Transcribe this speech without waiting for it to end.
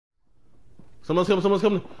Someone's coming, someone's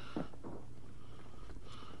coming.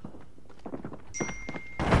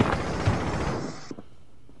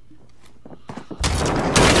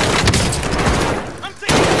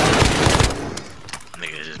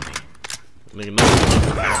 Nigga, it's just me. Nigga, no.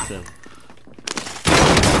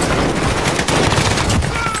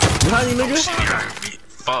 Behind you, nigga. Oh, shit, you heard me.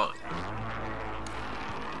 Fuck.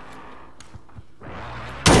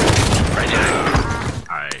 Right there.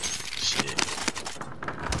 Alright, shit.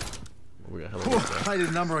 We got hella I did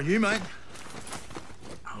a number on you, mate.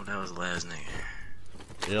 Oh, that was the last nigga.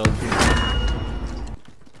 Yeah,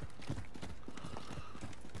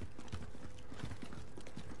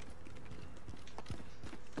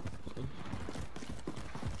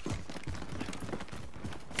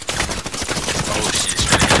 Oh shit,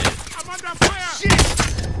 straight ahead. I'm under fire! Shit!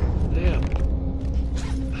 damn.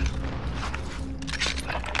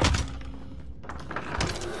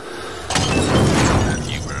 That's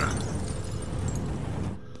you, bro.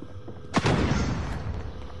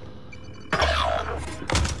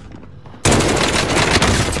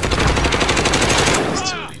 There's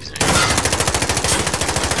two of these things.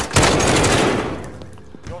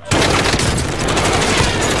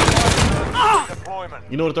 Deployment.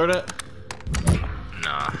 You know what the third at?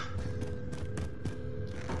 Nah.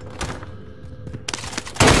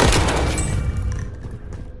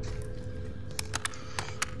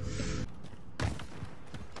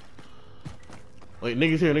 Wait,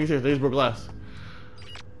 niggas here, niggas here. They just broke glass.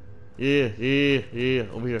 Yeah,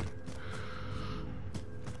 over here.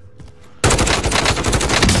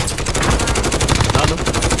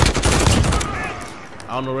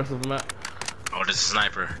 I don't know the rest of them at. Oh, this is a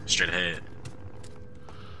sniper. Straight ahead.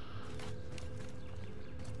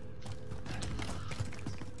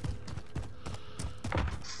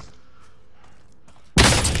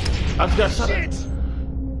 I just got shot at.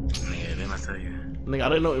 Nigga, didn't I tell you? Nigga, I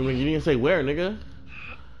didn't know. I mean, you didn't say where, nigga.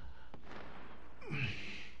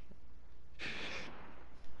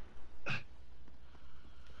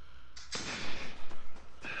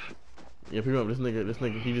 Yeah, pick him up. This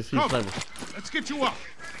nigga, he's sniper. Let's get you up.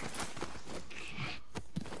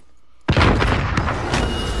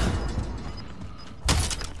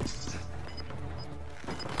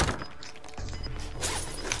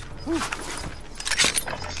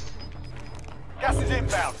 Gas is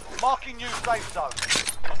inbound. Marking new safe zone.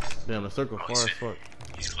 Damn, the circle Oh, far as fuck.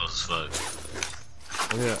 He's close as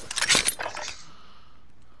fuck. Oh yeah.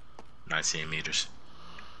 19 meters.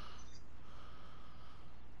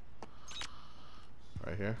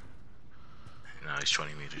 Right here. No, he's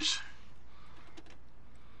 20 meters.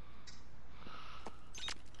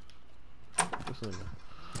 What's in there?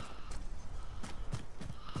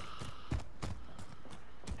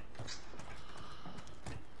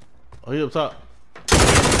 Oh, he up top.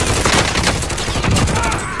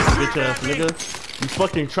 Bitch ass nigga. You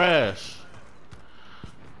fucking trash.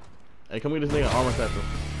 Hey, come get this nigga armor satchel.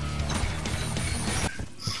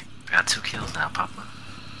 Got 2 kills now, Papa.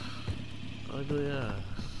 Ugly ass.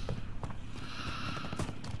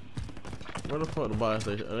 Where the fuck the buy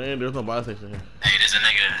station? There's no buy station here. Hey, there's a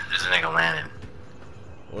nigga landing.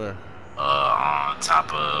 Where? On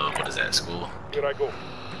top of, what is that, school? Here I go.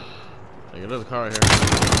 Nigga, there's a car right here.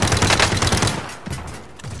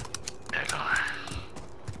 That car.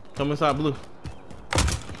 Come inside blue.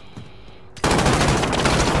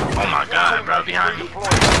 Oh my god, bro, behind me.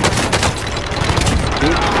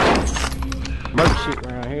 Murk shit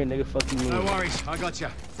around here, nigga. Fuck you, No mean. worries, I got you.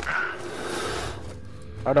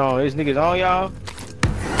 Hold on, this nigga's on y'all.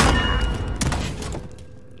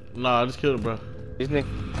 Nah, I just killed him, bro. This nigga,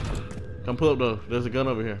 Come pull up though. There's a gun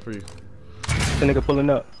over here for you. the nigga pulling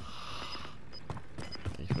up.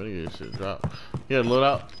 You finna get shit dropped. Yeah, load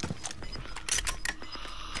out.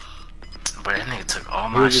 But that nigga took all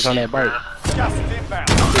He my was just shit, on that bike. bro. Gas is inbound.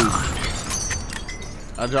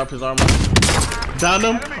 I dropped his armor. Down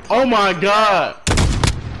him. Oh my god.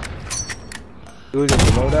 He was just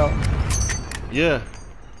a loadout. Yeah.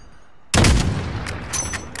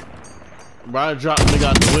 Bro, I dropped nigga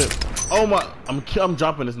out the whip. Oh my, I'm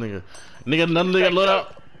dropping this nigga. Nigga, another nigga load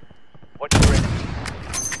out. What you ready?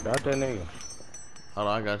 Drop that nigga. Hold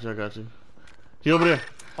on, I got you. He over there.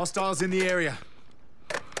 Hostiles in the area.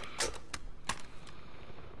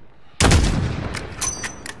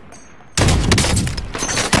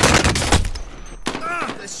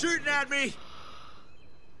 They're shooting at me.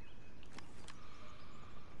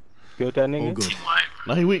 Killed that nigga. good. Team white.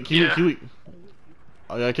 No, he weak, he weak.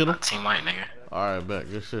 Oh, yeah, I killed him? Team white, nigga. Alright, bet,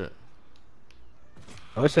 good shit.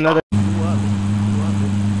 Oh, it's another.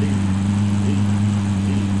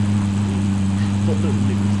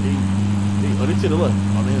 Oh, they to the left.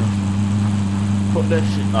 Oh, damn. Fuck that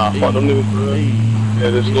shit. Nah, fuck them niggas, bro. Hey. Yeah,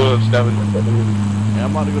 this little stabbing. Fuck them niggas. Yeah,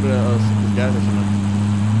 I'm about to go to this gas station now.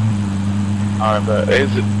 Alright, but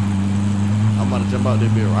is it? I'm about to jump out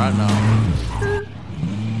this bit right now.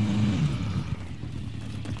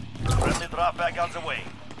 Friendly drop back on the way.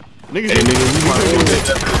 Niggas, Hey, nigga, you might want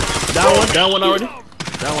that. down one already.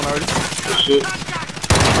 Down one already. Good shit.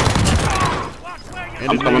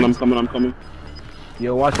 I'm coming.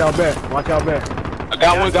 Yo, watch out back. Watch out back. I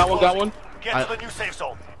got one. Get to the new safe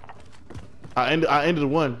zone. I ended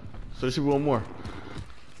one, so there should be one more.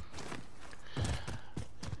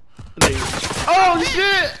 Oh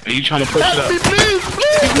shit! Are you trying to push it Help me, up? please!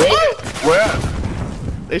 Where at?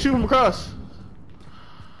 They shoot from across.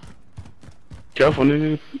 Careful,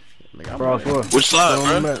 nigga. Nigga, Cross what? Which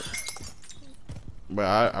side, bro? But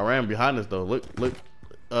I ran behind us though. Look,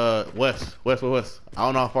 west. I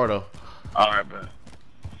don't know how far though. Alright, bro.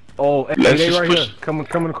 Oh, hey, Let's they just right push. here.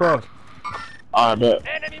 Coming across. Alright, bet.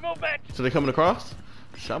 So they coming across?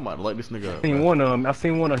 Shit, I'm about to light this nigga up. I seen one of them. I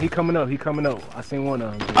seen one of them. He coming up. I seen one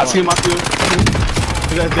of them. I see him. This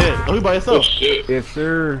guy's dead. Oh, he by Oh himself. shit. Yes,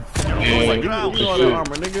 sir. Give me all that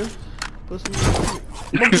armor, nigga.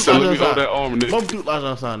 So let me hold that arm, nigga. Mom dude lies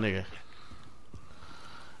outside, nigga.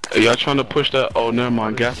 Hey, y'all trying to push that? Oh, never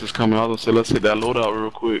mind. Gas is coming. I was gonna say, let's hit that loadout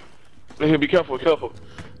real quick. Hey, be careful.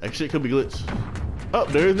 That shit could be glitch. Oh,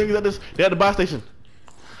 there's niggas at this. They at the buy station.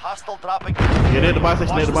 Hostile dropping. Yeah, they at the buy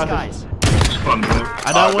station. They at the buy station.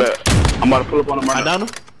 I down one. I'm about to pull up on him right now. I down him.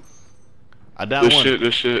 I down one.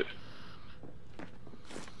 Good shit.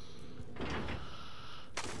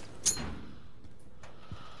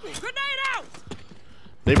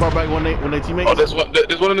 They brought back one they teammates. Oh, there's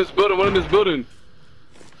one in this building.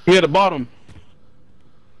 He at the bottom.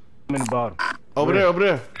 I'm in the bottom. Over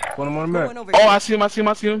there. One on the map. Oh, I see him.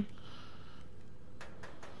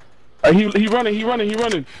 He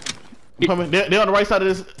running. I'm coming. They on the right side of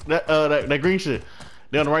this that green shit.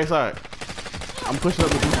 They on the right side. I'm pushing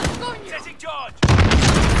up with you.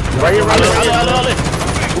 Right here.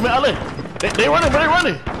 Ale. They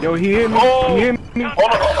running. Yo, he hit me. Oh. He hit me.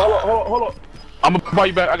 Hold on. I'm gonna buy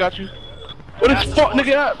you back. I got you. Where this fuck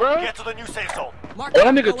nigga at, bro? Get to the new safe zone. Oh,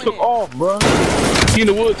 that nigga took off, bro. He in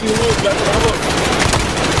the woods. Back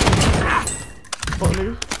Fuck,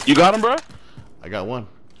 nigga. You got him, bro? I got one.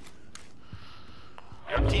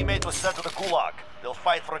 Your teammate was sent to the gulag. They'll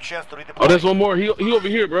fight for a chance to redeploy. Oh, there's one more. He over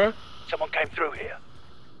here, bro. Someone came through here.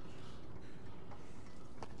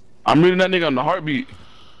 I'm reading that nigga on the heartbeat.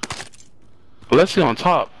 But let's see on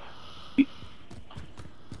top.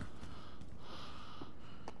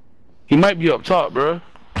 He might be up top, bro.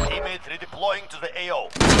 Teammate redeploying to the AO.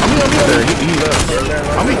 He left,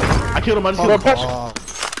 bro. I killed him. I just killed him.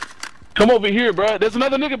 Come over here, bro. There's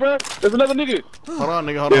another nigga, bro. Hold on,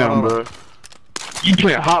 nigga. Hold Damn, on. bro. You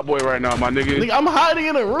playing hot boy right now, my nigga. Nigga, I'm hiding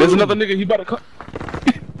in a room. There's another nigga. He about to come.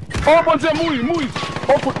 Oh, what's that? Move.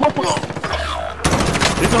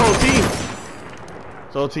 It's the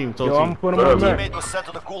whole team. Yo, I'm putting him on the map. Teammate was sent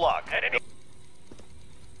to the gulag.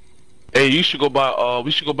 Hey, you should go by.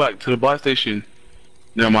 We should go back to the buy station.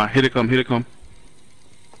 Never mind. Here they come. I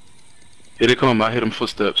hear them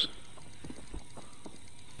footsteps.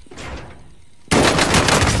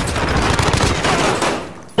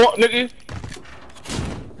 Fuck, nigga.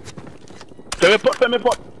 Let me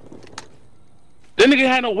pop. That nigga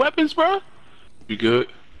had no weapons, bro. You good?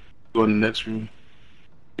 Go in the next room.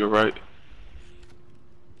 You're right.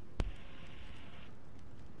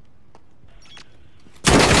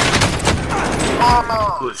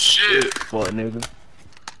 Oh shit! Fuck, nigga.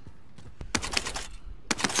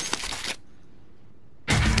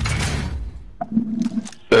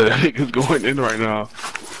 That nigga's going in right now.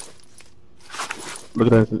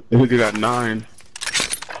 Look at that. That nigga got 9.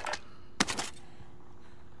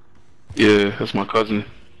 Yeah, that's my cousin.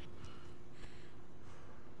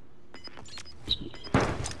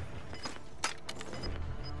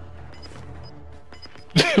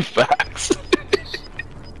 Facts.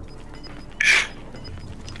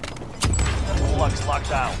 Gulag's locked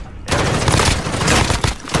down.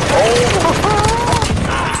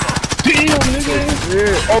 Damn, nigga!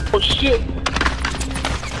 Yeah. Oh shit!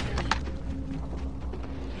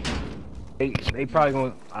 They probably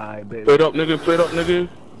gonna. I bet. Play it up, nigga.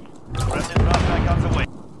 Friendly drop back on the way.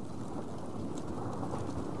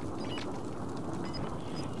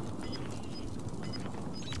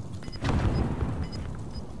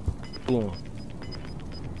 Hold on.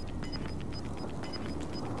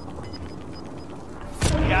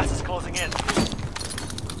 Gas is closing in.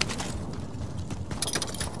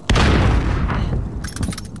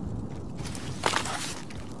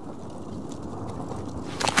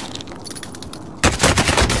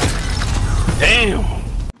 Damn!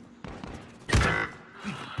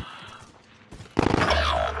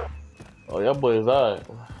 y'all boys alright.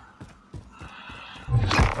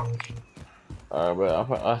 Alright,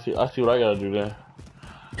 bro. I see what I gotta do then.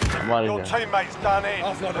 I'm out of Your here. teammates done in.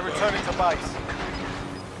 They're returning to base.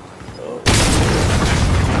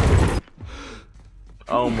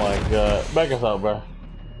 Oh my god. Back us out, bro.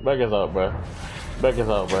 Back us out, bro. Back us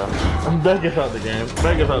out, bro. Back us out the game.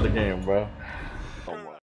 Back us out the game, bro.